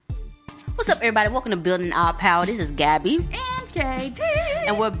What's up, everybody? Welcome to Building Our Power. This is Gabby. And KT.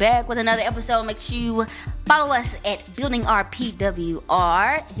 And we're back with another episode. Make sure you follow us at Building Our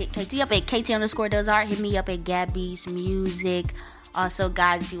PWR. Hit KT up at KT_does art. Hit me up at Gabby's Music. Also,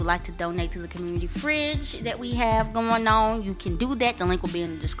 guys, if you would like to donate to the community fridge that we have going on, you can do that. The link will be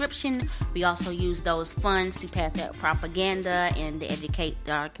in the description. We also use those funds to pass out propaganda and to educate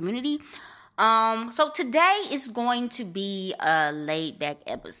our community. So today is going to be a laid back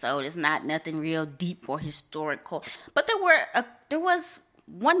episode. It's not nothing real deep or historical, but there was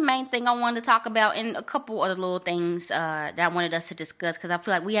one main thing I wanted to talk about and a couple other little things that I wanted us to discuss, because I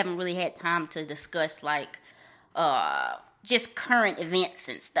feel like we haven't really had time to discuss just current events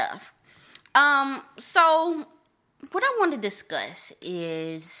and stuff. So what I want to discuss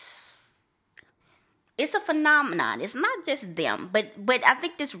is, it's a phenomenon. It's not just them, but I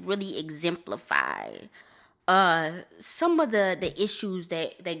think this really exemplifies some of the issues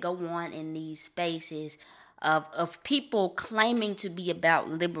that go on in these spaces of people claiming to be about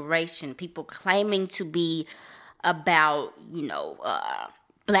liberation, people claiming to be about,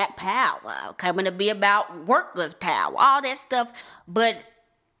 Black power, claiming to be about workers' power, all that stuff. But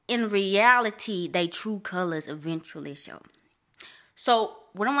in reality, they true colors eventually show. So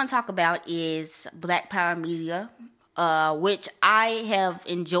what I want to talk about is Black Power Media, which I have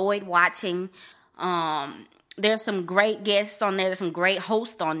enjoyed watching. There's some great guests on there. There's some great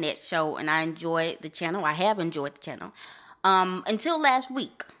hosts on that show, and I enjoy the channel. I have enjoyed the channel until last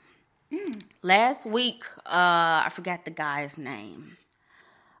week. Last week, I forgot the guy's name.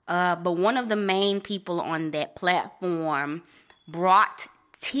 But one of the main people on that platform brought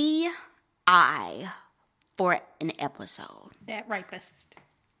T.I. for an episode. That rapist.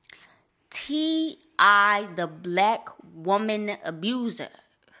 T.I., the black woman abuser,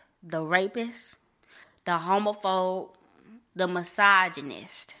 the rapist, the homophobe, the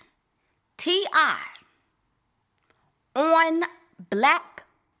misogynist. T.I. on Black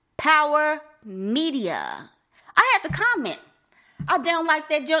Power Media. I had to comment. I didn't like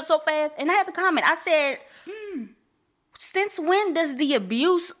that jump so fast, and I had to comment. I said, since when does the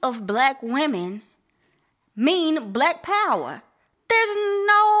abuse of black women mean black power? There's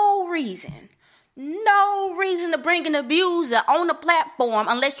no reason to bring an abuser on the platform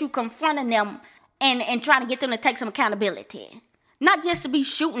unless you confronting them and trying to get them to take some accountability. Not just to be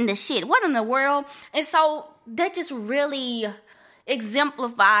shooting the shit. What in the world? And so that just really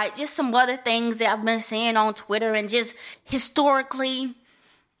exemplified just some other things that I've been seeing on Twitter and just historically,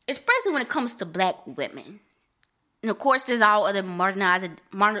 especially when it comes to black women. And of course, there's all other marginalized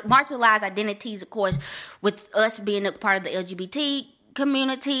identities, of course, with us being a part of the LGBT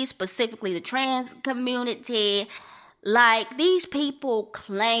community, specifically the trans community. Like, these people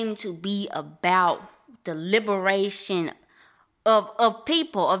claim to be about the liberation of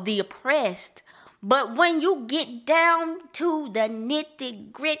people, of the oppressed. But when you get down to the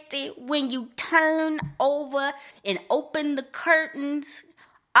nitty gritty, when you turn over and open the curtains,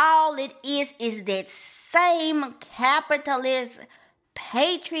 all it is that same capitalist,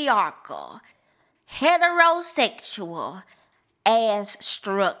 patriarchal, heterosexual ass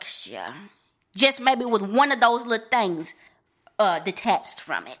structure. Just maybe with one of those little things detached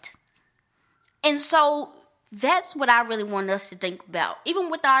from it. And so that's what I really want us to think about. Even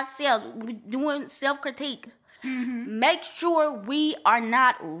with ourselves, doing self-critique. Make sure we are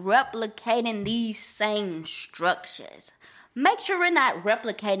not replicating these same structures. Make sure we're not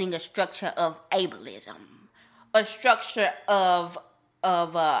replicating a structure of ableism, a structure of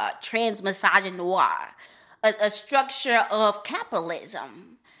trans misogynoir, a structure of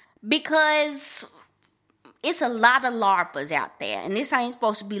capitalism, because it's a lot of LARPers out there, and this ain't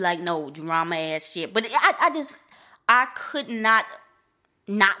supposed to be like no drama ass shit. But I could not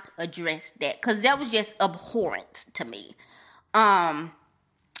address that, because that was just abhorrent to me.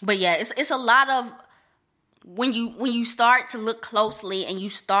 But yeah, it's a lot of, when you start to look closely and you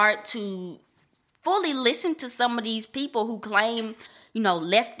start to fully listen to some of these people who claim,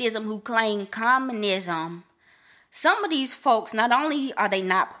 leftism, who claim communism. Some of these folks, not only are they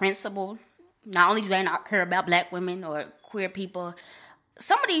not principled, not only do they not care about black women or queer people,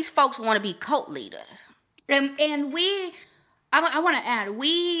 some of these folks want to be cult leaders. And I want to add,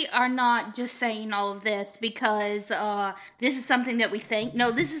 we are not just saying all of this because this is something that we think. No,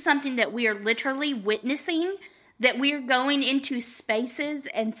 this is something that we are literally witnessing, that we are going into spaces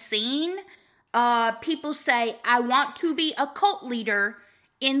and seeing. People say, I want to be a cult leader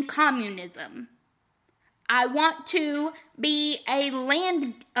in communism. I want to be a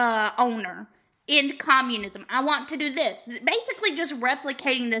land owner in communism. I want to do this. Basically just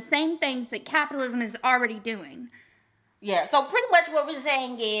replicating the same things that capitalism is already doing. Yeah, so pretty much what we're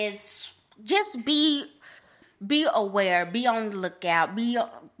saying is just be aware, be on the lookout,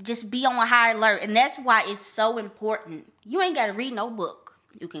 just be on high alert. And that's why it's so important. You ain't got to read no book.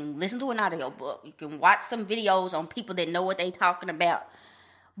 You can listen to an audio book. You can watch some videos on people that know what they talking about.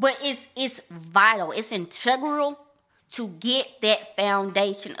 But it's vital. It's integral to get that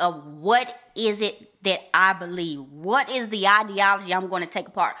foundation of what is it that I believe? What is the ideology I'm going to take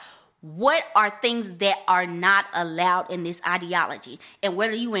apart? What are things that are not allowed in this ideology? And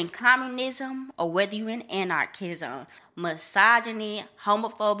whether you in communism or whether you in anarchism, misogyny,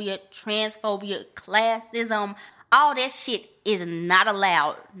 homophobia, transphobia, classism, all that shit is not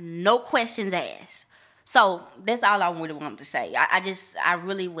allowed. No questions asked. So that's all I really wanted to say. I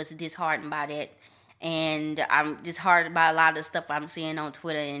really was disheartened by that. And I'm disheartened by a lot of the stuff I'm seeing on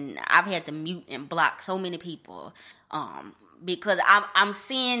Twitter. And I've had to mute and block so many people. Because I'm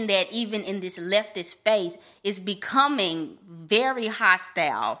seeing that even in this leftist space, it's becoming very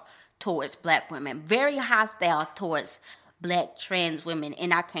hostile towards black women. Very hostile towards black trans women.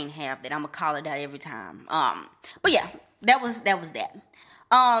 And I can't have that. I'm going to call it out every time. But yeah, that was that.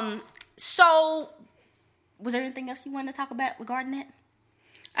 So, was there anything else you wanted to talk about regarding that?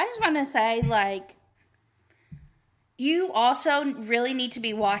 I just want to say, like, you also really need to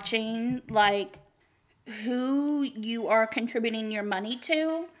be watching, like, who you are contributing your money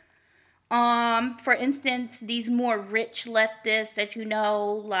to. For instance, these more rich leftists that you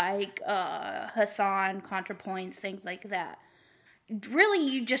know, like Hassan, ContraPoints, things like that. Really,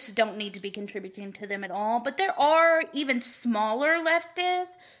 you just don't need to be contributing to them at all. But there are even smaller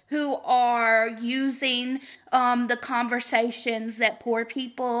leftists who are using the conversations that poor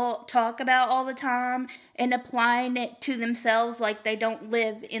people talk about all the time and applying it to themselves like they don't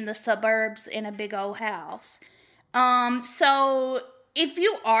live in the suburbs in a big old house. So if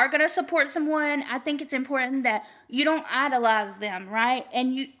you are going to support someone, I think it's important that you don't idolize them, right?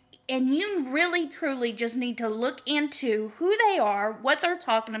 And you really, truly just need to look into who they are, what they're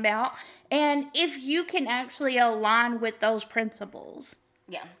talking about, and if you can actually align with those principles.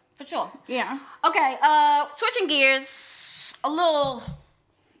 Yeah, for sure. Yeah. Okay, switching gears, a little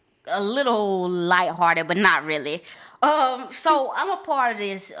lighthearted, but not really. So I'm a part of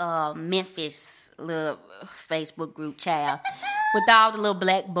this Memphis little Facebook group chat with all the little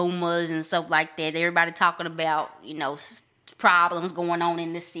black boomers and stuff like that. Everybody talking about, problems going on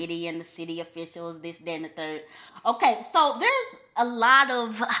in the city and the city officials, this, that, and the third. Okay, so there's a lot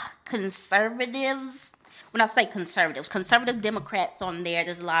of conservatives. When I say conservatives, conservative Democrats on there.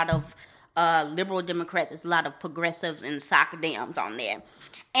 There's a lot of liberal Democrats. There's a lot of progressives and soccer dams on there.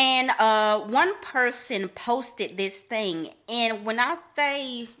 And one person posted this thing, and when I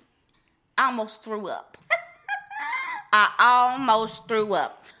say I almost threw up. I almost threw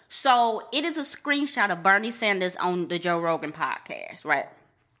up. So, it is a screenshot of Bernie Sanders on the Joe Rogan podcast, right?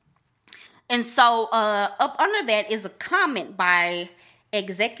 And so, up under that is a comment by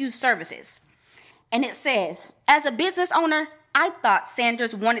Executive Services. And it says, as a business owner, I thought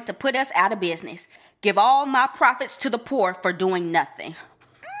Sanders wanted to put us out of business. Give all my profits to the poor for doing nothing.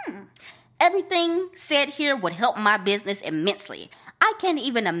 Everything said here would help my business immensely. I can't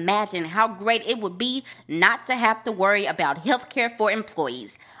even imagine how great it would be not to have to worry about health care for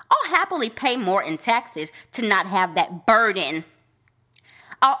employees. I'll happily pay more in taxes to not have that burden.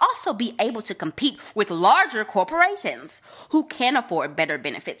 I'll also be able to compete with larger corporations who can afford better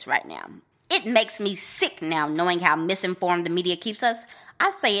benefits right now. It makes me sick now knowing how misinformed the media keeps us.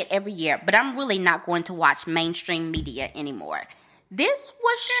 I say it every year, but I'm really not going to watch mainstream media anymore. This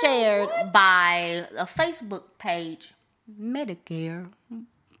was shared by a Facebook page, Medicare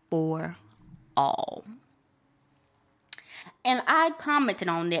for All. And I commented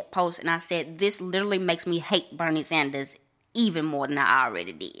on that post and I said, this literally makes me hate Bernie Sanders even more than I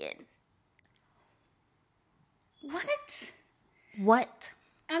already did. What?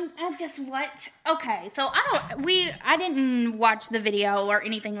 Okay, so I didn't watch the video or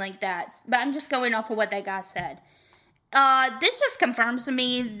anything like that, but I'm just going off of what that guy said. This just confirms to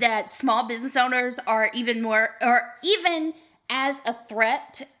me that small business owners are even as a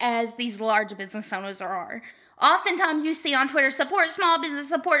threat as these large business owners are. Oftentimes you see on Twitter, support small business,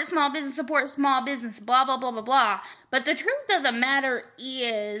 support small business, support small business, blah, blah, blah, blah, blah. But the truth of the matter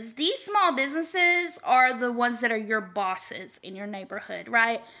is these small businesses are the ones that are your bosses in your neighborhood,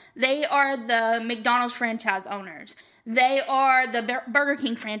 right? They are the McDonald's franchise owners. They are the Burger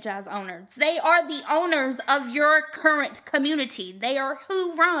King franchise owners. They are the owners of your current community. They are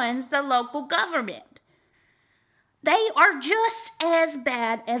who runs the local government. They are just as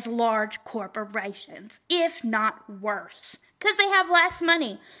bad as large corporations, if not worse. Because they have less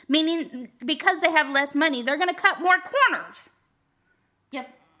money. Meaning, because they have less money, they're going to cut more corners.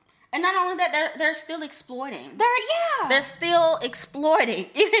 Yep. And not only that, they're still exploiting. Yeah. They're still exploiting.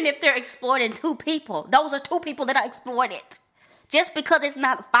 Even if they're exploiting 2 people. Those are 2 people that are exploited. Just because it's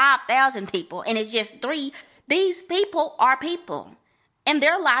not 5,000 people and it's just 3, these people are people. And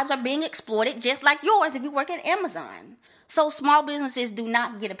their lives are being exploited just like yours if you work at Amazon. So small businesses do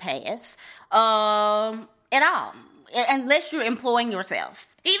not get a pass at all. Unless you're employing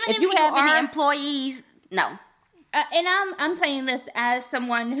yourself. Even if you have any employees, no. And I'm saying this as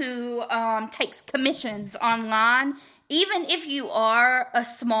someone who takes commissions online. Even if you are a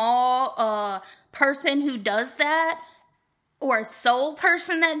small person who does that, or a sole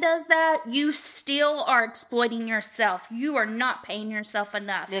person that does that, you still are exploiting yourself. You are not paying yourself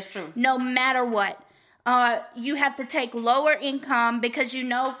enough. That's true. No matter what. You have to take lower income because you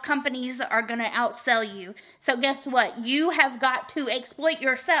know companies are going to outsell you. So guess what? You have got to exploit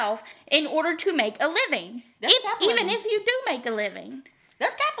yourself in order to make a living. Even if you do make a living.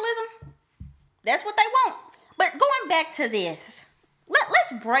 That's capitalism. That's what they want. But going back to this,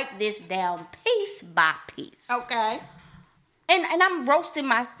 let's break this down piece by piece. Okay. And I'm roasting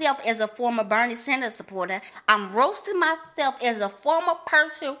myself as a former Bernie Sanders supporter. I'm roasting myself as a former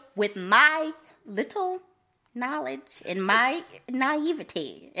person with my little knowledge and my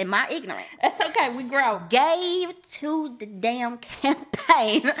naivety and my ignorance. That's okay, we grow. Gave to the damn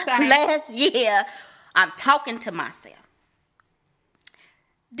campaign last year. I'm talking to myself.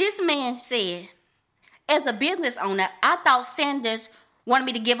 This man said, as a business owner, I thought Sanders wanted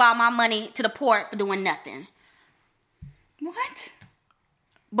me to give all my money to the poor for doing nothing. What?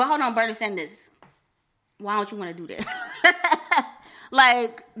 But hold on, Bernie Sanders. Why don't you want to do that?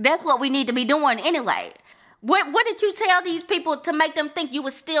 Like, that's what we need to be doing anyway. What did you tell these people to make them think you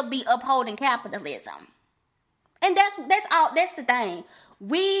would still be upholding capitalism? And that's the thing.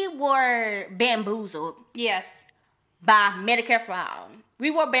 We were bamboozled. Yes. By Medicare for All. We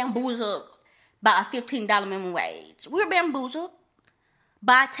were bamboozled by a $15 minimum wage. We were bamboozled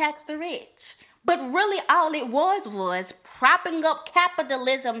by tax the rich. But really all it was propping up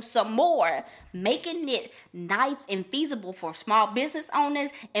capitalism some more, making it nice and feasible for small business owners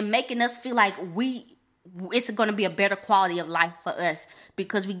and making us feel like it's going to be a better quality of life for us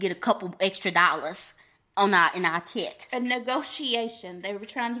because we get a couple extra dollars in our checks. A negotiation. They were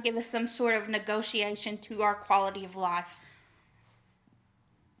trying to give us some sort of negotiation to our quality of life.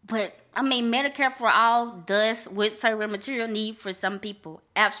 But, I mean, Medicare for All does with certain material need for some people.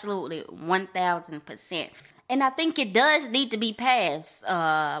 Absolutely, 1,000%. And I think it does need to be passed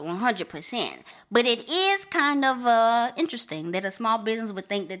 100%. But it is kind of interesting that a small business would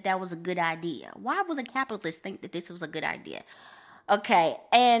think that was a good idea. Why would a capitalist think that this was a good idea? Okay,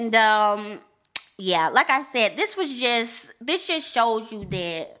 and yeah, like I said, this just shows you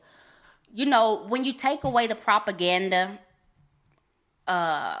that, you know, when you take away the propaganda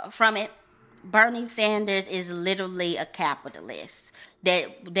from it, Bernie Sanders is literally a capitalist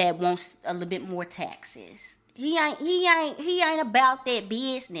that wants a little bit more taxes. He ain't about that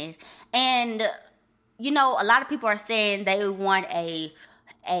business. And you know, a lot of people are saying they want a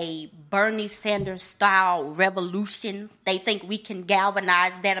Bernie Sanders style revolution. They think we can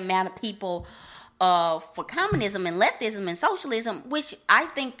galvanize that amount of people for communism and leftism and socialism, which I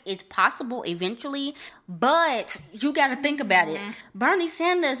think is possible eventually, but you got to think about it. Bernie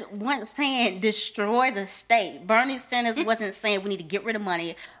Sanders wasn't saying destroy the state. Bernie Sanders wasn't saying we need to get rid of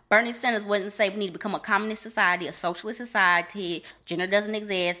money. Bernie Sanders wasn't saying we need to become a communist society, a socialist society, gender doesn't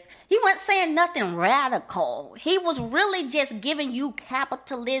exist. He wasn't saying nothing radical. He was really just giving you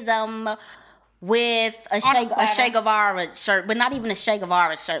capitalism with a Che Guevara shirt, but not even a Che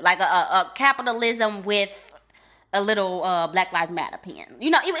Guevara shirt, like a capitalism with a little Black Lives Matter pen. You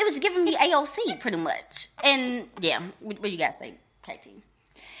know, it was giving me AOC pretty much. And yeah, what you guys say, KT?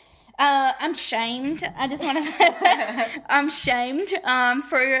 I'm shamed. I just want to say that. I'm shamed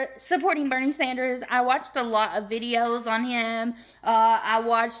for supporting Bernie Sanders. I watched a lot of videos on him. I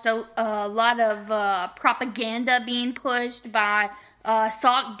watched a lot of propaganda being pushed by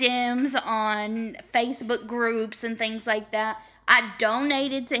sock Dems on Facebook groups and things like that. I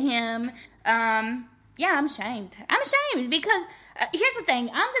donated to him. Yeah, I'm ashamed. I'm ashamed because here's the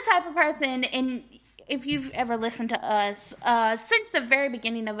thing. I'm the type of person, and if you've ever listened to us, since the very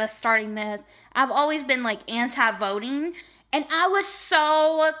beginning of us starting this, I've always been like anti-voting, and I was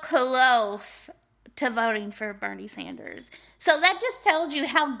so close to voting for Bernie Sanders. So that just tells you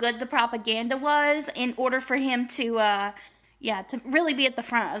how good the propaganda was in order for him to to really be at the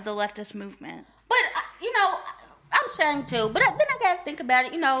front of the leftist movement. But, you know, I'm ashamed too. But then I got to think about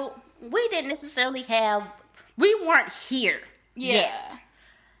it. You know, we didn't necessarily we weren't here yet.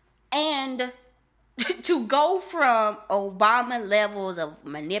 And to go from Obama levels of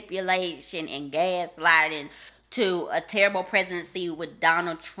manipulation and gaslighting to a terrible presidency with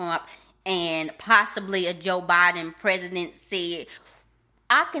Donald Trump and possibly a Joe Biden presidency,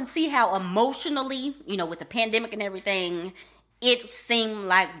 I can see how emotionally, with the pandemic and everything, it seemed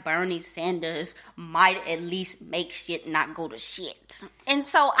like Bernie Sanders might at least make shit not go to shit. And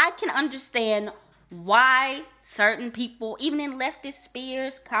so I can understand why certain people, even in leftist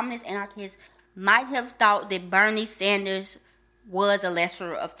spheres, communist anarchists, might have thought that Bernie Sanders was a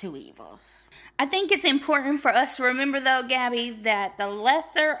lesser of two evils. I think it's important for us to remember, though, Gabby, that the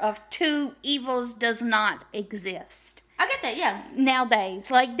lesser of two evils does not exist. I get that, yeah. Nowadays.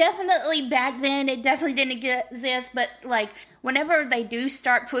 Definitely back then, it definitely didn't exist, but, whenever they do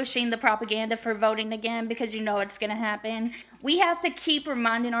start pushing the propaganda for voting again, because it's going to happen, we have to keep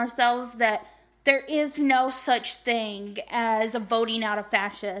reminding ourselves that there is no such thing as voting out a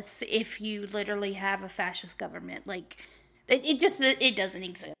fascist if you literally have a fascist government. It doesn't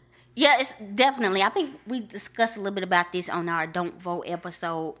exist. Yeah, it's definitely. I think we discussed a little bit about this on our Don't Vote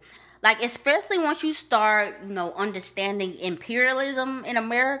episode. Especially once you start, understanding imperialism in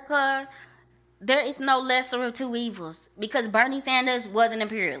America, there is no lesser of two evils. Because Bernie Sanders was an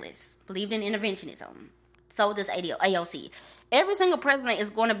imperialist, believed in interventionism. So does AOC. Every single president is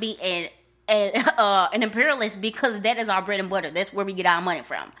going to be an imperialist because that is our bread and butter. That's where we get our money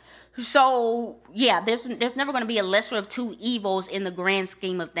from. So, yeah, there's never going to be a lesser of two evils in the grand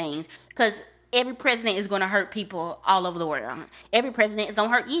scheme of things. Because every president is going to hurt people all over the world. Every president is going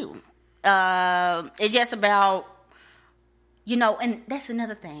to hurt you. It's just about, and that's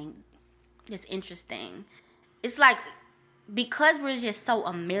another thing that's interesting. It's because we're just so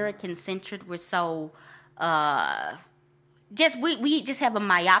American-centered, we're so, we just have a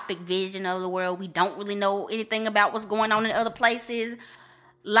myopic vision of the world. We don't really know anything about what's going on in other places.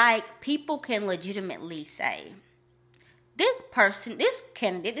 People can legitimately say, this person, this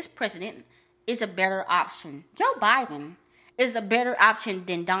candidate, this president is a better option. Joe Biden is a better option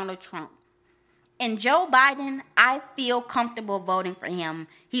than Donald Trump. And Joe Biden, I feel comfortable voting for him.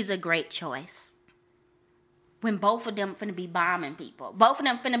 He's a great choice. When both of them finna be bombing people. Both of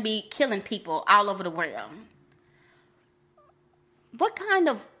them finna be killing people all over the world. But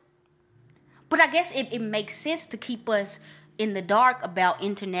I guess it makes sense to keep us in the dark about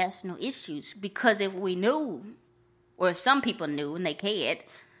international issues. Because if we knew, or if some people knew and they cared,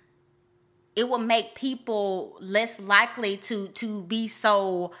 it would make people less likely to be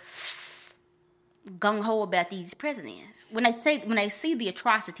so gung-ho about these presidents. When they see the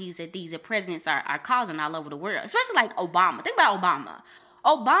atrocities that these presidents are causing all over the world, especially Obama. Think about Obama.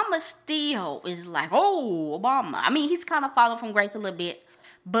 Obama still is Obama. I mean, he's kind of fallen from grace a little bit,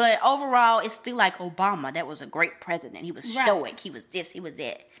 but overall, it's still Obama. That was a great president. He was stoic. Right. He was this. He was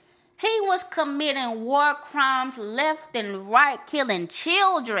that. He was committing war crimes left and right, killing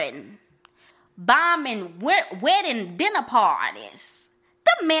children, bombing wedding dinner parties.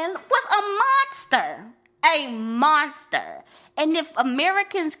 The man was a monster. A monster. And if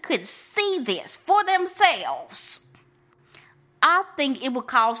Americans could see this for themselves, I think it would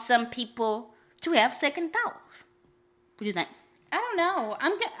cause some people to have second thoughts. What do you think? I don't know.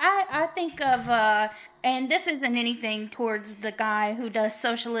 I think of, and this isn't anything towards the guy who does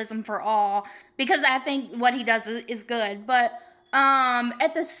socialism for all, because I think what he does is good. But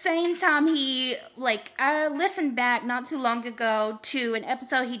at the same time, I listened back not too long ago to an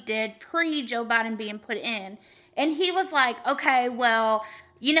episode he did pre-Joe Biden being put in. And he was like, okay, well,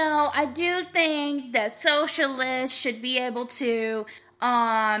 I do think that socialists should be able to,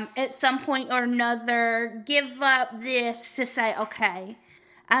 at some point or another, give up this to say, okay,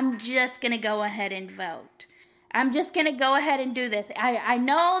 I'm just going to go ahead and vote. I'm just going to go ahead and do this. I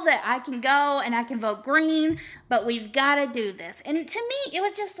know that I can go and I can vote green, but we've got to do this. And to me, it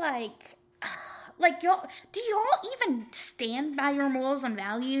was just y'all, do y'all even stand by your morals and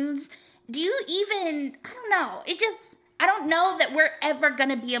values? Do you even, I don't know. I don't know that we're ever going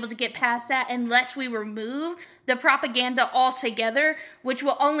to be able to get past that unless we remove the propaganda altogether, which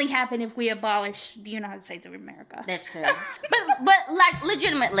will only happen if we abolish the United States of America. That's true. but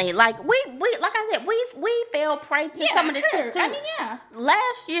legitimately, we like I said, we fell prey to some of this shit too. I mean, yeah.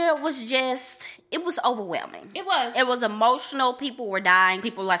 Last year it was overwhelming. It was. It was emotional. People were dying.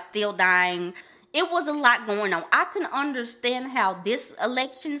 People are still dying. It was a lot going on. I can understand how this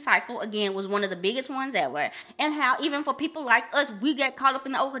election cycle, again, was one of the biggest ones ever. And how even for people like us, we got caught up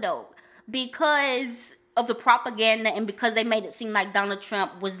in the overdose. Because of the propaganda and because they made it seem like Donald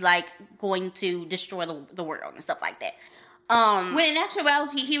Trump was going to destroy the world and stuff like that. When in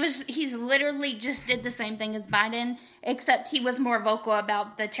actuality, he's literally just did the same thing as Biden, except he was more vocal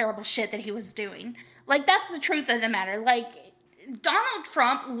about the terrible shit that he was doing. Like, that's the truth of the matter. Like, Donald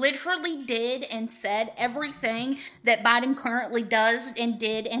Trump literally did and said everything that Biden currently does and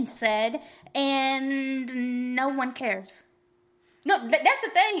did and said, and no one cares. No, that's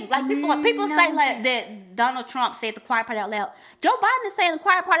the thing. Like, people say like that Donald Trump said the quiet part out loud. Joe Biden is saying the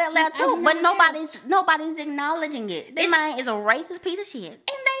quiet part out loud too, but nobody's acknowledging it. This man is a racist piece of shit. And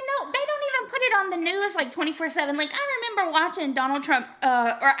they don't even put it on the news like 24/7. Like, I remember watching Donald Trump,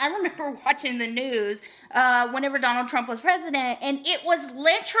 or I remember watching the news whenever Donald Trump was president, and it was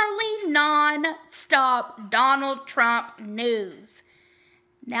literally non-stop Donald Trump news.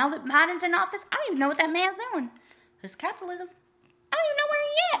 Now that Biden's in office, I don't even know what that man's doing. It's capitalism. I don't even know where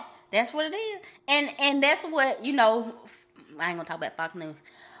he at. That's what it is. And that's what, you know, I ain't gonna talk about Fox News.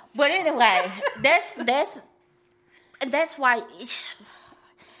 But anyway, that's why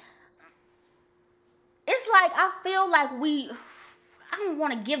it's like, I feel like I don't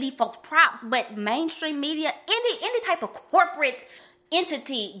want to give these folks props, but mainstream media, any type of corporate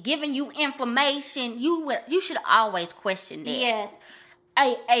entity giving you information, you should always question that. Yes.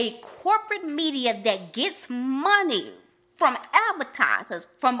 A corporate media that gets money from advertisers,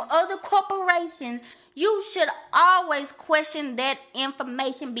 from other corporations, you should always question that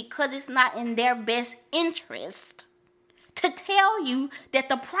information, because it's not in their best interest to tell you that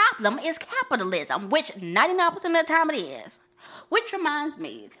the problem is capitalism, which 99% of the time it is. Which reminds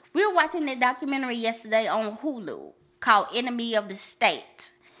me, we were watching that documentary yesterday on Hulu called Enemy of the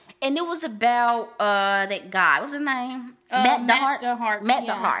State. And it was about that guy. What's his name? Matt DeHart. Matt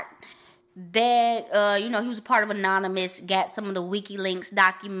DeHart. That, he was a part of Anonymous, got some of the WikiLeaks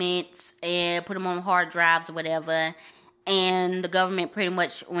documents and put them on hard drives or whatever. And the government pretty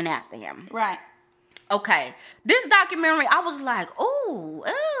much went after him. Right. Okay. This documentary, I was like, ooh,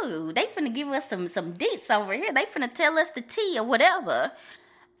 they finna give us some deets over here. They finna tell us the tea or whatever.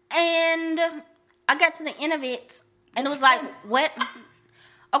 And I got to the end of it, and it was like, what?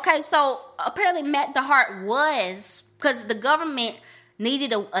 Okay, so apparently Matt DeHart was, because the government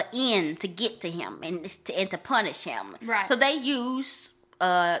needed an end to get to him and to punish him. Right. So they used,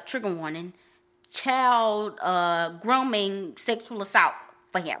 trigger warning, child grooming, sexual assault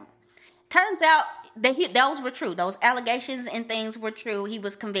for him. Turns out that those were true. Those allegations and things were true. He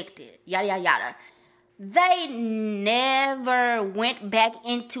was convicted. Yada, yada, yada. They never went back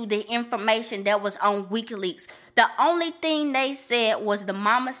into the information that was on WikiLeaks. The only thing they said was the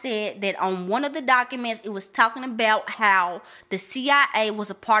mama said that on one of the documents, it was talking about how the CIA was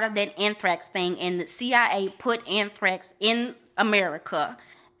a part of that anthrax thing, and the CIA put anthrax in America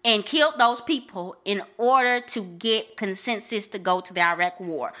and killed those people in order to get consensus to go to the Iraq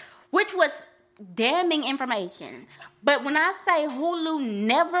War, which was damning information. But when I say Hulu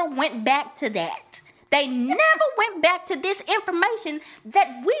never went back to that, they never went back to this information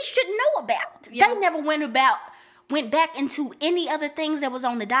that we should know about. Yeah. They never went back into any other things that was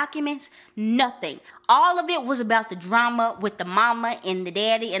on the documents. Nothing. All of it was about the drama with the mama and the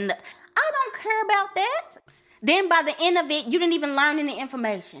daddy and I don't care about that. Then by the end of it, you didn't even learn any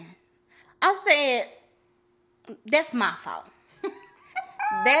information. I said, that's my fault.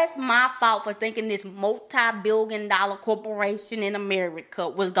 That's my fault for thinking this multi-billion-dollar corporation in America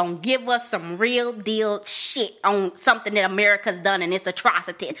was going to give us some real deal shit on something that America's done and its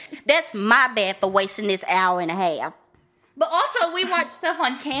atrocities. That's my bad for wasting this hour and a half. But also, we watch stuff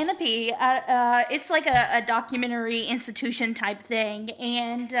on Canopy. It's like a documentary institution type thing.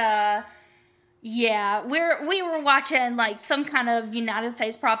 And, yeah, we were watching like some kind of United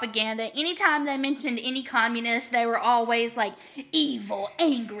States propaganda. Anytime they mentioned any communist, they were always like evil,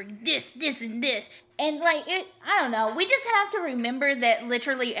 angry, this, and this. And like I don't know. We just have to remember that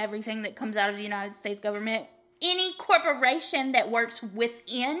literally everything that comes out of the United States government, any corporation that works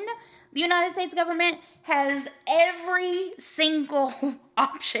within the United States government has every single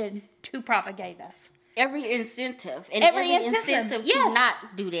option to propagate us. Every incentive. And every incentive yes. to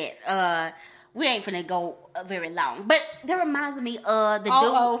not do that. We ain't finna go very long. But that reminds me of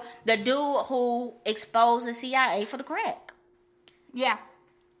the dude who exposed the CIA for the crack. Yeah.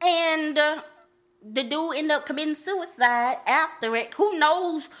 And the dude ended up committing suicide after it. Who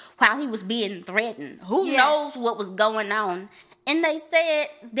knows how he was being threatened? Who yes. knows what was going on? And they said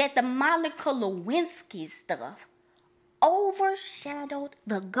that the Monica Lewinsky stuff overshadowed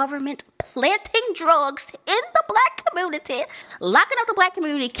the government planting drugs in the black community, locking up the black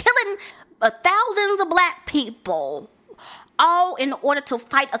community, killing thousands of black people, all in order to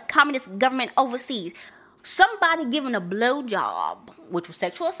fight a communist government overseas. somebody giving a blowjob, which was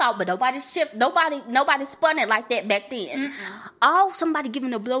sexual assault, but nobody spun it like that back then. Somebody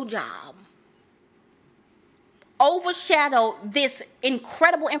giving a blowjob overshadowed this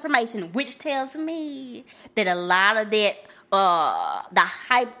incredible information, which tells me that a lot of that, the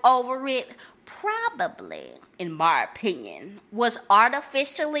hype over it, probably, in my opinion, was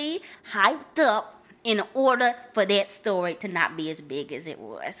artificially hyped up in order for that story to not be as big as it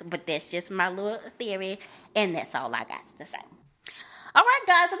was. But that's just my little theory, and that's all I got to say. All right,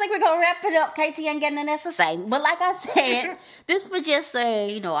 guys, I think we're going to wrap it up. KT ain't got nothing else to say. But like I said, this was just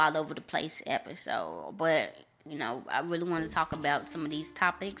a, all over the place episode. But, I really want to talk about some of these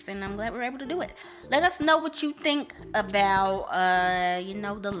topics, and I'm glad we're able to do it. Let us know what you think about,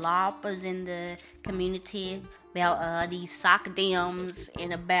 the loppers in the community, about these sock dams,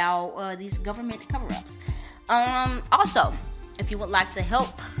 and about these government cover-ups. Also, if you would like to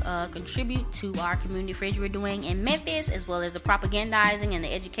help contribute to our community fridge we're doing in Memphis, as well as the propagandizing and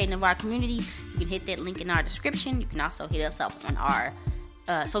the educating of our community, you can hit that link in our description. You can also hit us up on our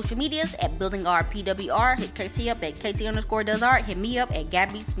social medias at Building Our PWR. Hit KT up at KT_does_art. Hit me up at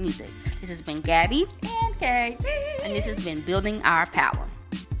Gabby's Music. This has been Gabby and KT, and this has been Building Our Power.